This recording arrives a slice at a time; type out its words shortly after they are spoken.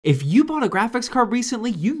If you bought a graphics card recently,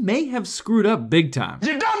 you may have screwed up big time.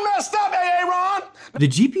 You done messed up, Aaron! The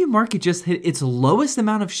GPU market just hit its lowest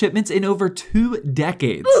amount of shipments in over 2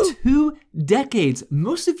 decades. 2 decades.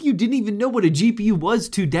 Most of you didn't even know what a GPU was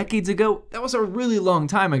 2 decades ago. That was a really long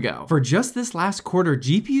time ago. For just this last quarter,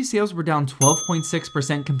 GPU sales were down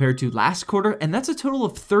 12.6% compared to last quarter, and that's a total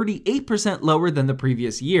of 38% lower than the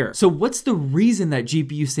previous year. So what's the reason that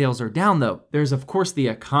GPU sales are down though? There's of course the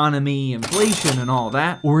economy, inflation, and all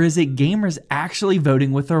that. Or is it gamers actually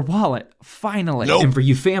voting with their wallet? Finally. Nope. And for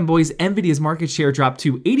you fanboys, Nvidia's market share dropped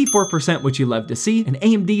to 84%, which you love to see, and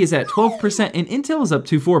AMD is at 12% and Intel is up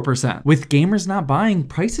to 4%. With gamers not buying,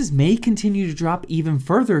 prices may continue to drop even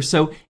further, so